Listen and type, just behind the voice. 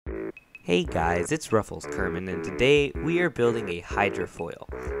Hey guys, it's Ruffles Kerman, and today we are building a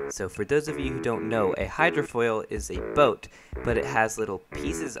hydrofoil. So for those of you who don't know, a hydrofoil is a boat, but it has little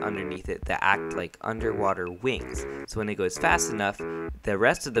pieces underneath it that act like underwater wings. So when it goes fast enough, the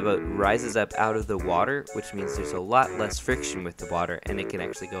rest of the boat rises up out of the water, which means there's a lot less friction with the water, and it can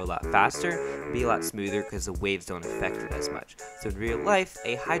actually go a lot faster and be a lot smoother because the waves don't affect it as much. So in real life,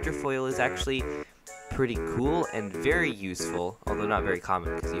 a hydrofoil is actually pretty cool and very useful, although not very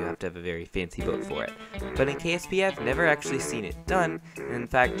common because you have to have a very fancy boat for it. But in KSP I've never actually seen it done, and in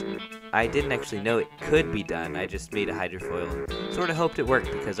fact I didn't actually know it could be done. I just made a hydrofoil and sort of hoped it worked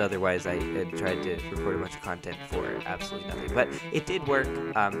because otherwise I had tried to record a bunch of content for absolutely nothing. But it did work,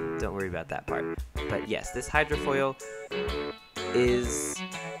 don't worry about that part. But yes, this hydrofoil is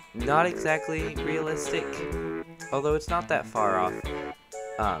not exactly realistic, although it's not that far off.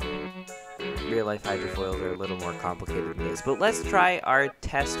 Real life hydrofoils are a little more complicated than this, but let's try our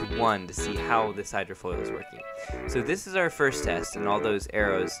test 1 to see how this hydrofoil is working. So this is our first test, and all those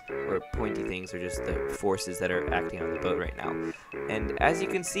arrows or pointy things are just the forces that are acting on the boat right now. And as you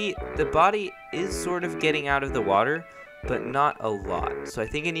can see, the body is sort of getting out of the water, but not a lot. So I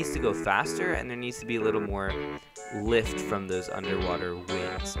think it needs to go faster, and there needs to be a little more lift from those underwater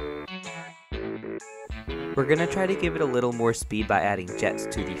wings. We're going to try to give it a little more speed by adding jets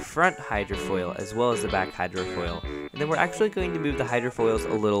to the front hydrofoil as well as the back hydrofoil. And then we're actually going to move the hydrofoils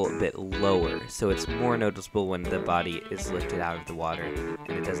a little bit lower so it's more noticeable when the body is lifted out of the water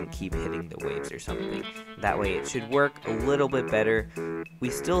and it doesn't keep hitting the waves or something. That way it should work a little bit better. We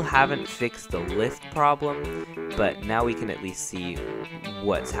still haven't fixed the lift problem, but now we can at least see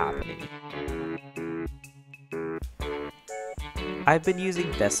what's happening. I've been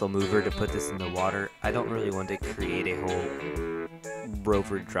using Vessel Mover to put this in the water. I don't really want to create a whole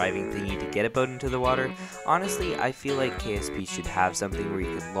rover driving thingy to get a boat into the water. Honestly, I feel like KSP should have something where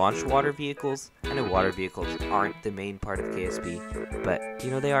you can launch water vehicles. I know water vehicles aren't the main part of KSP, but you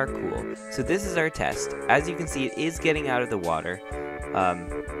know, they are cool. So this is our test. As you can see, it is getting out of the water.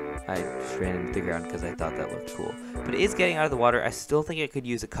 I just ran into the ground because I thought that looked cool. But it is getting out of the water. I still think it could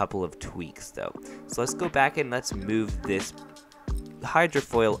use a couple of tweaks though. So let's go back and let's move this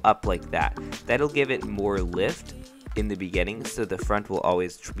hydrofoil up like that. That'll give it more lift in the beginning, so the front will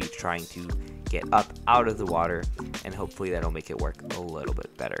always be trying to get up out of the water, and hopefully that'll make it work a little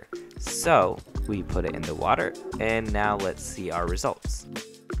bit better. So we put it in the water, and now let's see our results.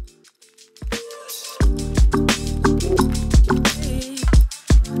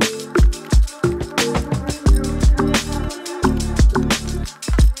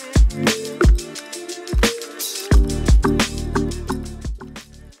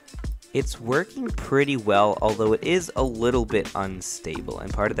 It's working pretty well, although it is a little bit unstable,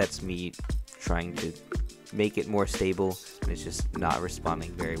 and part of that's me trying to make it more stable, and it's just not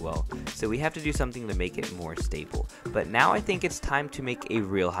responding very well. So we have to do something to make it more stable. But now I think it's time to make a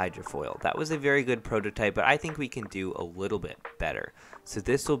real hydrofoil. That was a very good prototype, but I think we can do a little bit better. So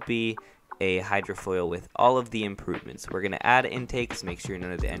this will be a hydrofoil with all of the improvements. We're going to add intakes, make sure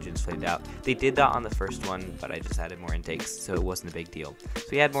none of the engines flamed out. They did that on the first one, but I just added more intakes, so it wasn't a big deal. So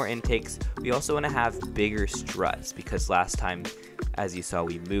we add more intakes. We also want to have bigger struts because last time, as you saw,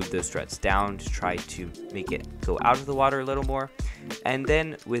 we moved those struts down to try to make it go out of the water a little more. And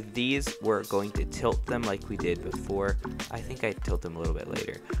then with these, we're going to tilt them like we did before. I think I tilt them a little bit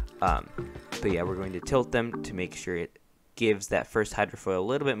later. But yeah, we're going to tilt them to make sure it gives that first hydrofoil a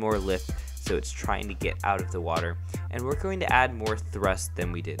little bit more lift, so it's trying to get out of the water. And we're going to add more thrust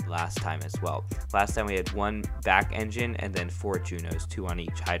than we did last time as well. Last time we had 1 back engine and then 4 Junos, 2 on each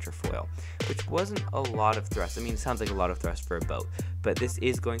hydrofoil, which wasn't a lot of thrust. I mean, it sounds like a lot of thrust for a boat, but this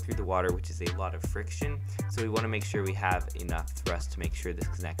is going through the water, which is a lot of friction, so we want to make sure we have enough thrust to make sure this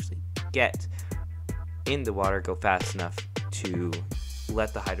can actually get in the water, go fast enough to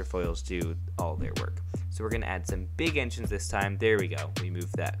let the hydrofoils do all their work. So we're going to add some big engines this time. There we go. We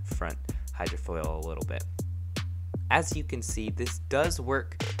moved that front hydrofoil a little bit. As you can see, this does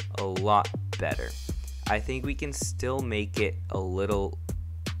work a lot better. I think we can still make it a little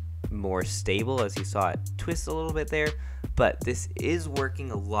more stable, as you saw it twist a little bit there, but this is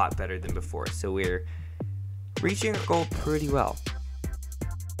working a lot better than before, so we're reaching our goal pretty well.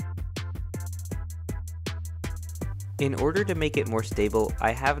 In order to make it more stable,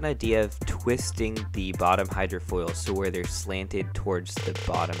 I have an idea of twisting the bottom hydrofoils so where they're slanted towards the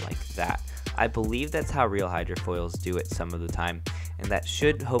bottom like that. I believe that's how real hydrofoils do it some of the time, and that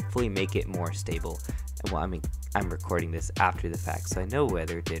should hopefully make it more stable. Well, I mean, I'm recording this after the fact, so I know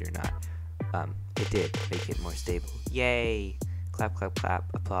whether it did or not. It did make it more stable. Yay! Clap, clap, clap,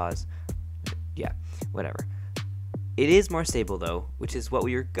 applause. Yeah, whatever. It is more stable though, which is what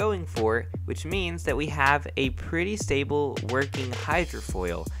we were going for, which means that we have a pretty stable working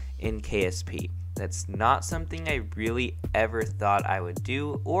hydrofoil in KSP. That's not something I really ever thought I would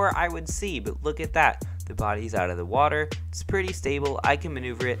do or I would see, but look at that. The body's out of the water, it's pretty stable, I can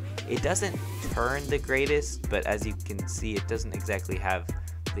maneuver it. It doesn't turn the greatest, but as you can see, it doesn't exactly have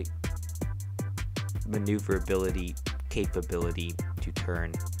the maneuverability capability to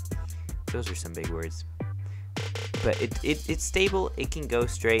turn. Those are some big words. But it's stable, it can go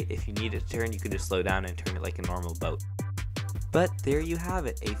straight. If you need it to turn, you can just slow down and turn it like a normal boat. But there you have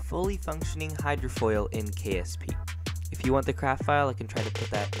it, a fully functioning hydrofoil in KSP. If you want the craft file, I can try to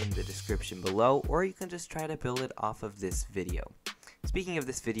put that in the description below, or you can just try to build it off of this video. Speaking of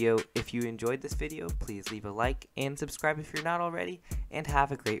this video, if you enjoyed this video, please leave a like and subscribe if you're not already, and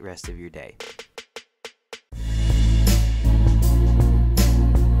have a great rest of your day.